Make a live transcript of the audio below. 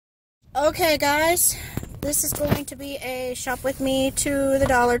Okay guys, this is going to be a shop with me to the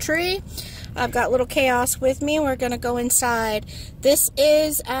Dollar Tree. I've got little chaos with me. We're going to go inside. This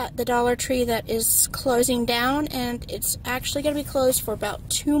is at the Dollar Tree that is closing down, and it's actually going to be closed for about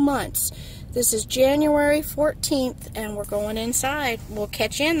 2 months. This is January 14th, and we're going inside. We'll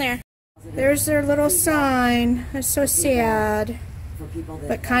catch you in there. There's their little sign. It's so sad,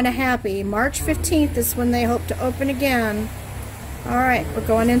 but kind of happy. March 15th is when they hope to open again. Alright, we're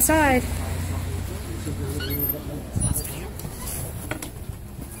going inside.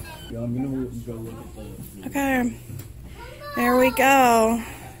 Okay, there we go.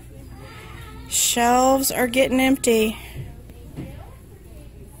 Shelves are getting empty.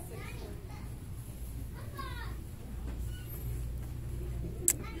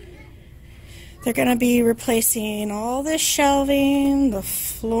 They're going to be replacing all this shelving, the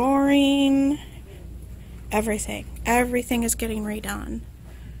flooring, everything. Everything is getting redone.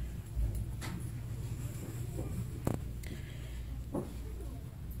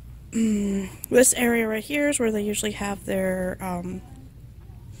 This area right here is where they usually have their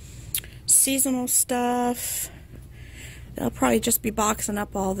seasonal stuff. They'll probably just be boxing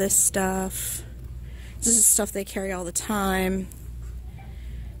up all this stuff. This is stuff they carry all the time.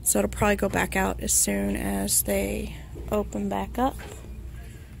 So it'll probably go back out as soon as they open back up.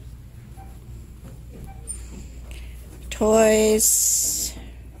 Toys,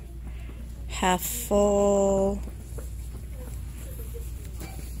 half full.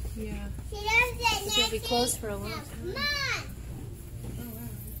 Yeah. It's gonna be closed for a long time.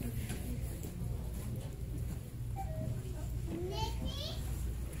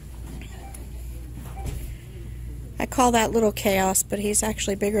 I call that little chaos, but he's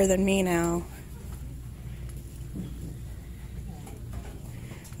actually bigger than me now.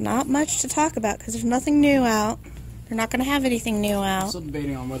 Not much to talk about because there's nothing new out. They're not going to have anything new out. I'm still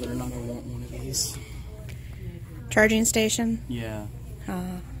debating on whether or not I want one of these. Charging station? Yeah.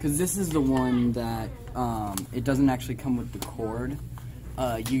 Because this is the one that it doesn't actually come with the cord.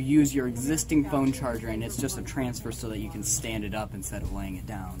 You use your existing phone charger, and it's just a transfer so that you can stand it up instead of laying it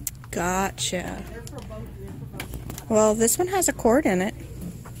down. Gotcha. Well, this one has a cord in it.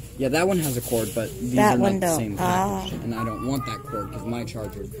 Yeah, that one has a cord, but these that are one not the don't. same package, and I don't want that cord because my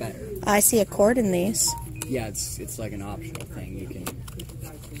charger is better. I see a cord in these. Yeah, it's like an optional thing. You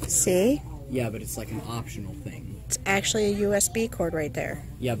can see? Yeah, but it's like an optional thing. It's actually a USB cord right there.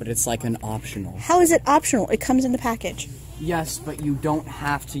 Yeah, but it's like an optional. How is it optional? It comes in the package. Yes, but you don't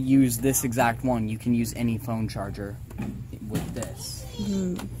have to use this exact one. You can use any phone charger with this.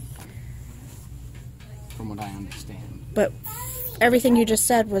 From what I understand. But everything you just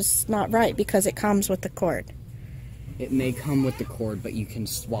said was not right because it comes with the cord. It may come with the cord, but you can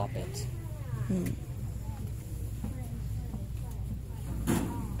swap it.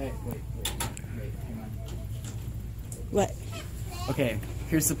 Hey, wait, hang on. What? Okay,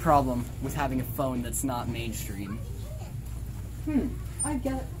 here's the problem with having a phone that's not mainstream. I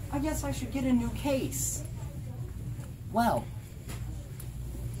guess I should get a new case. Well,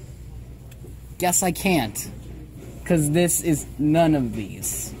 guess I can't, because this is none of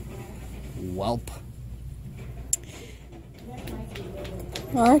these. Welp.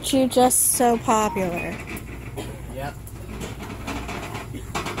 Aren't you just so popular? Yep.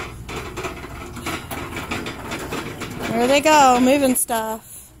 There they go, moving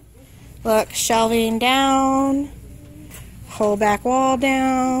stuff. Look, shelving down, whole back wall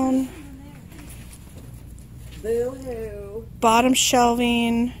down, Boo-hoo. bottom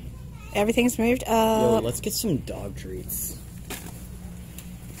shelving, everything's moved Yo, up. let's get some dog treats.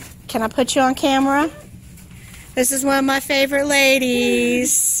 Can I put you on camera? This is one of my favorite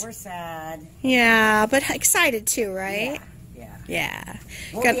ladies. We're sad. Yeah, but excited too, right? Yeah. Yeah.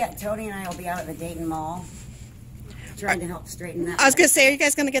 Tony and I will be out at the Dayton Mall trying to help straighten that. I was going to say, are you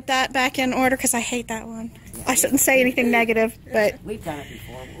guys going to get that back in order? Because I hate that one. I shouldn't say anything negative, but We've done it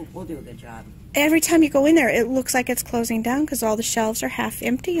before. We'll do a good job. every time you go in there, it looks like it's closing down because all the shelves are half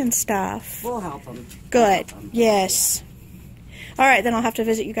empty and stuff. We'll help them. Good. Yes. All right, then I'll have to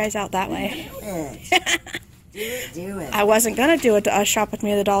visit you guys out that way. Do it. I wasn't going to do a shop with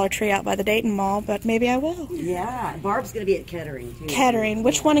me at the Dollar Tree out by the Dayton Mall, but maybe I will. Yeah. Barb's going to be at Kettering, too. Kettering.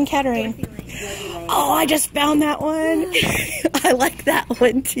 Which one in Kettering? Oh, I just found that one. I like that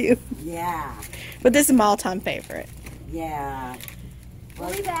one, too. Yeah. But this is my all-time favorite. Yeah.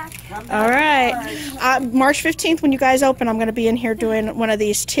 We'll be back. All right. March 15th, when you guys open, I'm going to be in here doing one of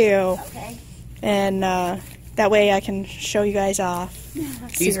these, too. Okay. And that way I can show you guys off.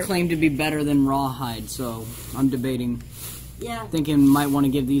 These claim to be better than rawhide, so I'm debating. Yeah. Thinking might want to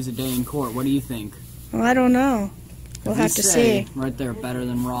give these a day in court. What do you think? Well, I don't know. We'll have to see. Right there, better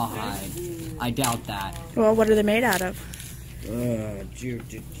than rawhide. I doubt that. Well, what are they made out of? You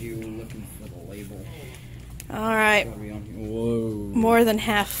looking for the label? All right. Whoa. More than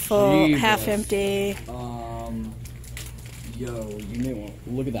half full, Jesus. half empty. Yo, you may want to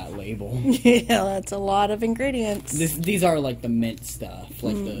look at that label. Yeah, that's a lot of ingredients. These are like the mint stuff,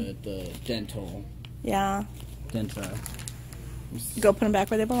 like the dental. Yeah. Denta. Go put them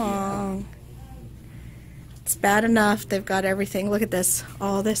back where they belong. Yeah. It's bad enough they've got everything. Look at this.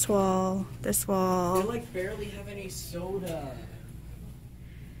 Oh, this wall. This wall. They like barely have any soda.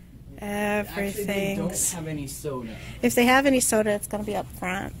 Everything. Actually, they don't have any soda. If they have any soda, it's going to be up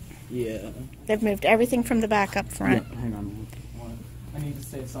front. Yeah. They've moved everything from the back up front. Yeah, hang on. I need to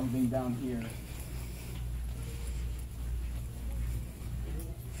say something down here.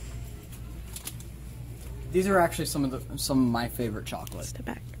 These are actually some of my favorite chocolate. Step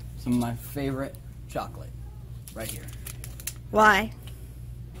back. Some of my favorite chocolate, right here. Why?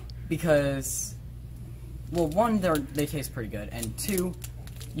 Because, well, one, they taste pretty good, and two,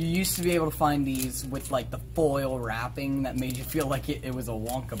 you used to be able to find these with like the foil wrapping that made you feel like it was a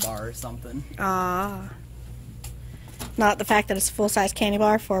Wonka bar or something. Ah. Not the fact that it's a full-size candy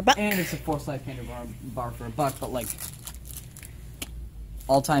bar for $1. And it's a full-size candy bar for $1, but like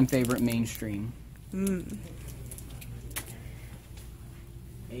all-time favorite mainstream.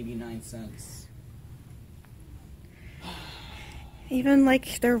 89 cents. Even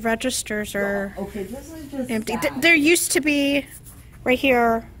like their registers are okay, this is just empty. There used to be, right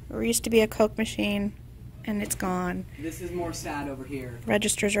here, there used to be a Coke machine, and it's gone. This is more sad over here.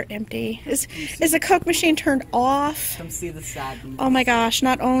 Registers are empty. Is the Coke machine turned off? Come see the sad. Oh my gosh,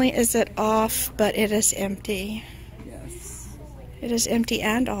 not only is it off, but it is empty. Yes. It is empty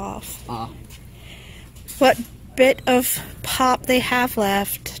and off. Ah. What bit of pop they have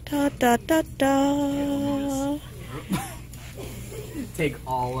left. Da da da da. Take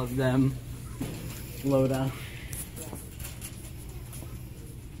all of them. Loda.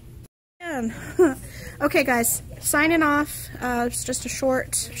 Okay guys, signing off. It's just a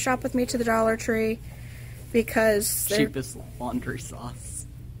short shop with me to the Dollar Tree because they're Cheapest laundry sauce.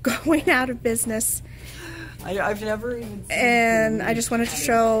 going out of business. I've never even seen And I just wanted to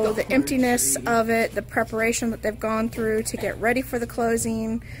show the emptiness of it, the preparation that they've gone through to get ready for the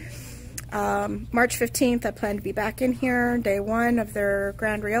closing. March 15th, I plan to be back in here, day 1 of their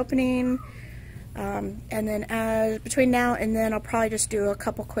grand reopening. And then between now and then, I'll probably just do a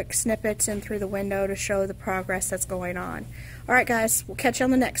couple quick snippets in through the window to show the progress that's going on. Alright guys, we'll catch you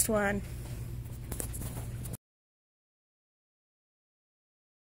on the next one.